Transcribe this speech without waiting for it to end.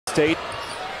State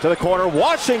to the corner,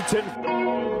 Washington.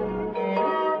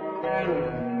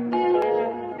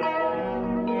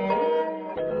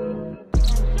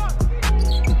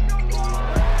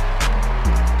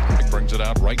 Brings it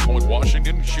out, right point,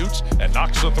 Washington shoots and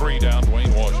knocks the three down,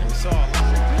 Duane Washington.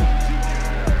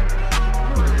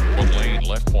 One lane,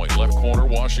 left point, left corner,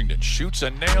 Washington shoots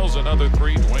and nails another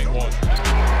three, Duane Washington.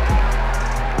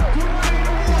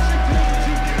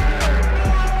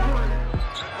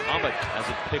 Ahmed has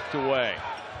it picked away.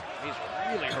 He's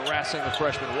really harassing the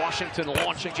freshman. Washington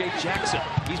launching Jay Jackson.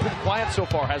 He's been quiet so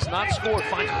far, has not scored.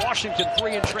 Finds Washington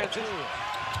three in transition.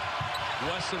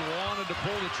 Weston wanted to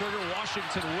pull the trigger.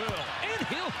 Washington will, and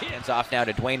he'll hit. Hands off now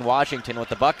to Duane Washington with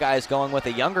the Buckeyes going with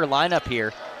a younger lineup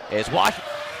here. Is Washington.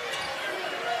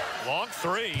 Long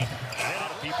three. A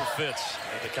lot of people fits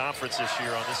in the conference this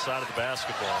year on this side of the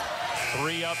basketball.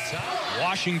 Three up top.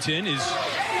 Washington is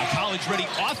a college-ready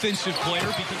offensive player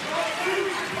because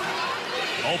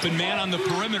open man on the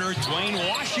perimeter, Duane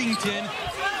Washington.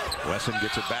 Wesson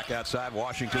gets it back outside.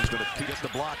 Washington's going to get the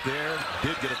block there.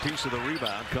 Did get a piece of the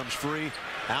rebound. Comes free.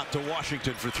 Out to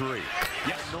Washington for three.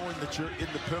 Yes, knowing that you're in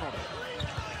the penalty.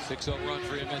 6-0 run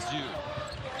for MSU.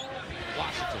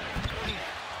 Washington.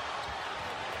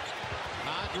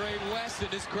 Andre Weston,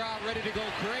 this crowd ready to go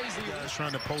crazy. Guys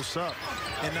trying to post up,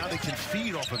 and now they can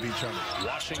feed off of each other.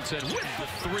 Washington with the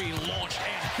three, launch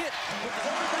and hit.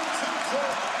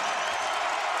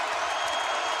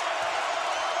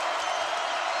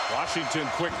 Washington,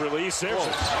 quick release.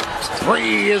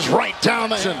 Three is right down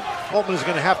the end. Holtman is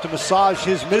going to have to massage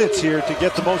his minutes here to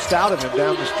get the most out of him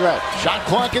down the stretch. Shot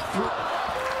clock at 3.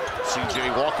 C.J.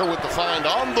 Walker with the find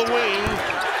on the wing.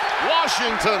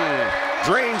 Washington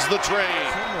drains the tray.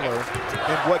 Similar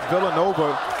in what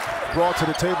Villanova brought to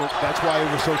the table. That's why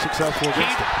it was so successful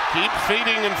against them. Keep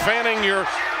feeding and fanning your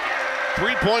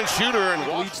three-point shooter.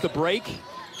 And Leads the break.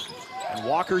 And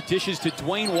Walker dishes to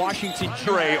Duane Washington.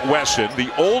 Andre Wesson,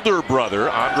 the older brother,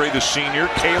 Andre the senior,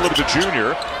 Caleb the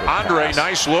junior. Andre,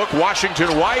 nice look.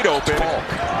 Washington wide open.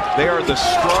 They are the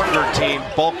stronger team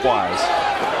bulk-wise.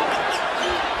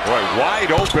 Boy,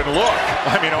 wide open look.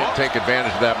 I mean, Take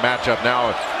advantage of that matchup now.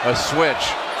 A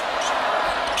switch.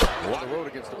 On the road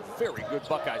against a very good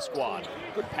Buckeye squad.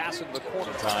 Good pass in the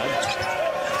corner time.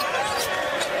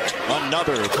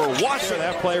 Another for Washington.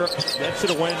 That player, that should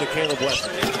have went into Caleb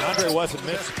Wesson. Andre Wesson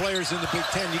missed. Players in the Big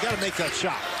Ten, you got to make that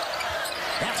shot.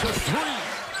 That's a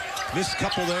three. Missed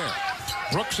couple there.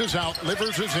 Brooks is out.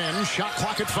 Livers is in. Shot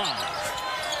clock at 5.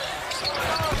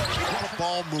 A lot of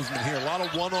ball movement here. A lot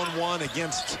of one-on-one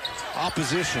against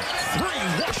opposition. 3,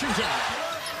 Washington.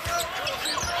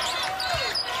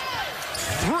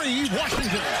 3,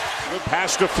 Washington. good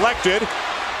pass deflected.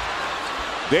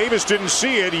 Davis didn't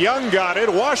see it. Young got it.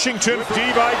 Washington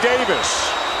D by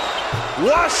Davis.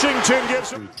 Washington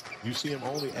gets him. You see him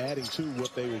only adding to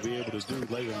what they will be able to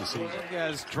do later in the season.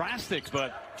 As drastic,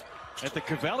 but at the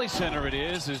Covelli Center it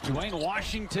is Duane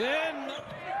Washington.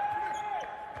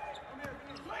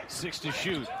 6 to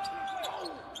shoot.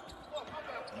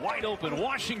 Wide open,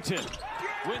 Washington.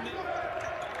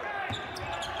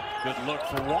 Good look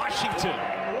for Washington.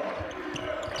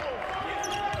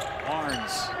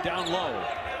 Barnes down low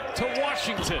to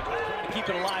Washington. Keep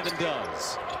it alive and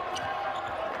does.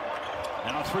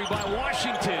 Now 3 by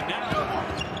Washington.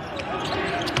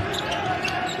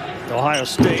 Ohio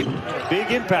State had a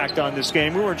big impact on this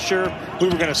game. We weren't sure we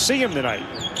were going to see him tonight.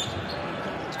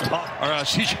 Or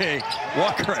C.J.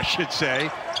 Walker, I should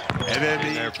say. And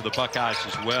then there for the Buckeyes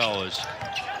as well as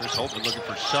Chris Holtman looking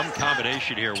for some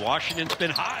combination here. Washington's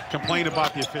been hot. Complain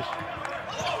about the official.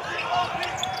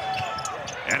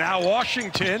 And now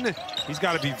Washington. He's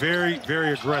got to be very,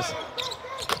 very aggressive.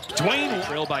 Duane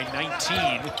trail by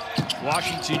 19.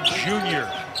 Washington Jr.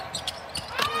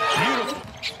 Beautiful.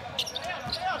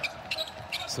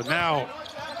 So now,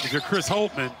 if you're Chris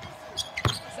Holtman,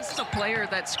 this is a player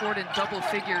that scored in double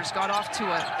figures, got off to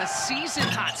a season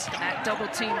hot. That double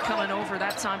team coming over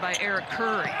that time by Eric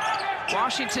Curry.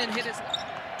 Washington hit his.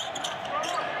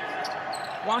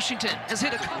 Washington has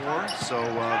hit a more, so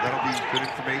that'll be good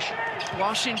information.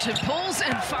 Washington pulls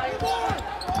and fires.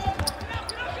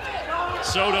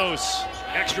 Soto's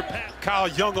extra pass. Kyle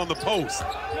Young on the post.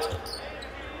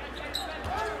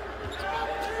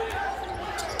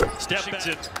 Step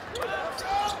back.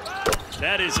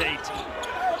 That is 8.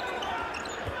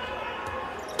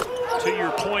 To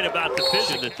your point about the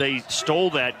vision that they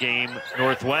stole that game,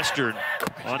 Northwestern,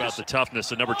 about the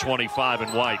toughness of number 25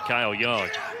 in white, Kyle Young.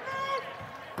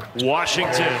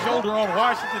 Washington. Shoulder on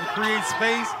Washington to create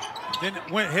space, then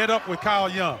went head up with Kyle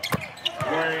Young.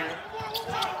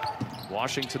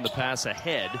 Washington the pass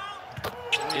ahead.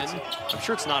 I'm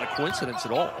sure it's not a coincidence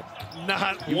at all.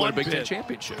 Not You won a one Big Ten bit.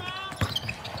 championship.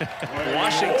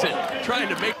 Washington trying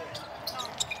to make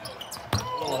a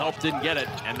little help, didn't get it,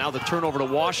 and now the turnover to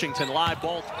Washington. Live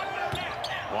ball.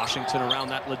 Washington around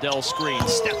that Liddell screen.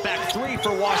 Step back three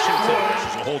for Washington. This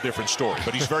is a whole different story,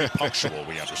 but he's very punctual,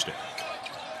 we understand.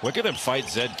 Look at him fight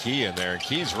Zed Key in there.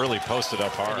 Key's really posted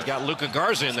up hard. And you got Luka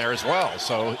Garza in there as well,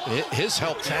 so his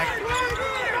help tag.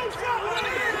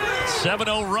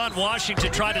 7-0 run.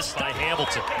 Washington tried to by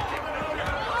Hamilton.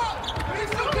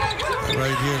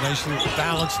 Right here, nice little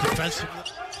balance defensively.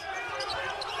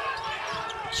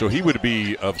 So he would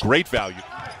be of great value.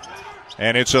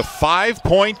 And it's a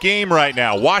 5-point game right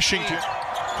now. Washington.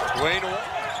 Duane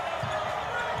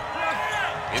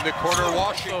in the corner,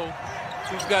 Washington.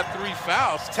 Who's got 3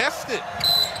 fouls? Test it.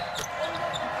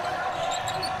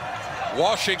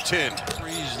 Washington.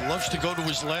 He loves to go to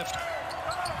his left.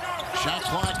 Shot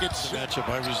clock. It's the matchup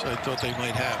I thought they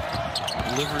might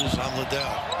have. Livers on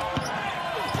Liddell.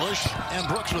 Bush and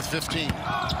Brooks with 15.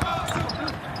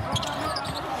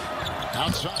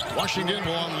 Outside, Washington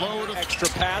will unload. Extra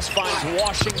pass finds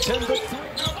Washington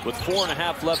with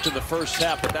 4.5 left in the first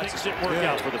half, but that's it work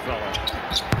out for the fella.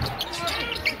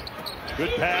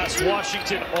 Good pass,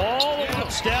 Washington all over the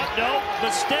step. No,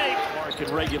 mistake. Mark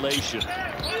in regulation.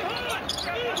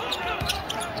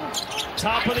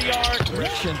 Top of the yard.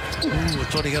 Correction. Ooh, I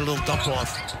thought he got a little dump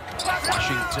off.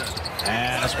 Washington.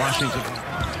 And that's Washington.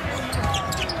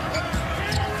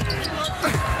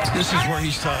 This is where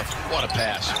he's tough. What a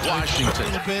pass. Washington. A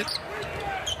little bit.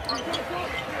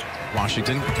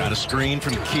 Washington got a screen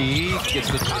from Key.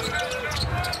 Gets the top.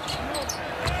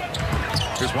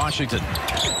 Here's Washington.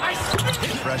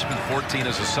 Freshman, 14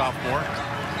 as a sophomore.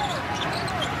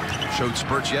 Showed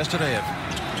spurts yesterday.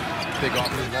 Big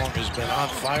offensive long has been on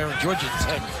fire. And Georgia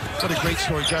Tech, what a great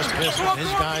story. Josh Smith and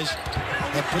his guys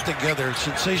have put together a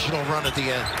sensational run at the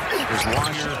end. There's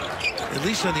Washington. At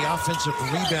least in the offensive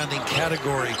rebounding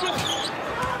category.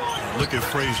 Look at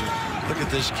Frazier. Look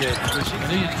at this kid.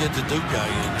 You need to get the Duke guy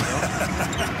in.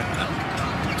 You know?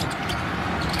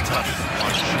 Tough.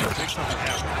 Washington. Big something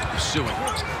happened. Pursuing.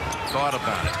 Thought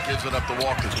about it. Gives it up to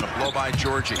Walker. It's going to blow by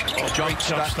Georgie. Jump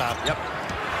stop. Yep.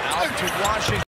 Out to Washington.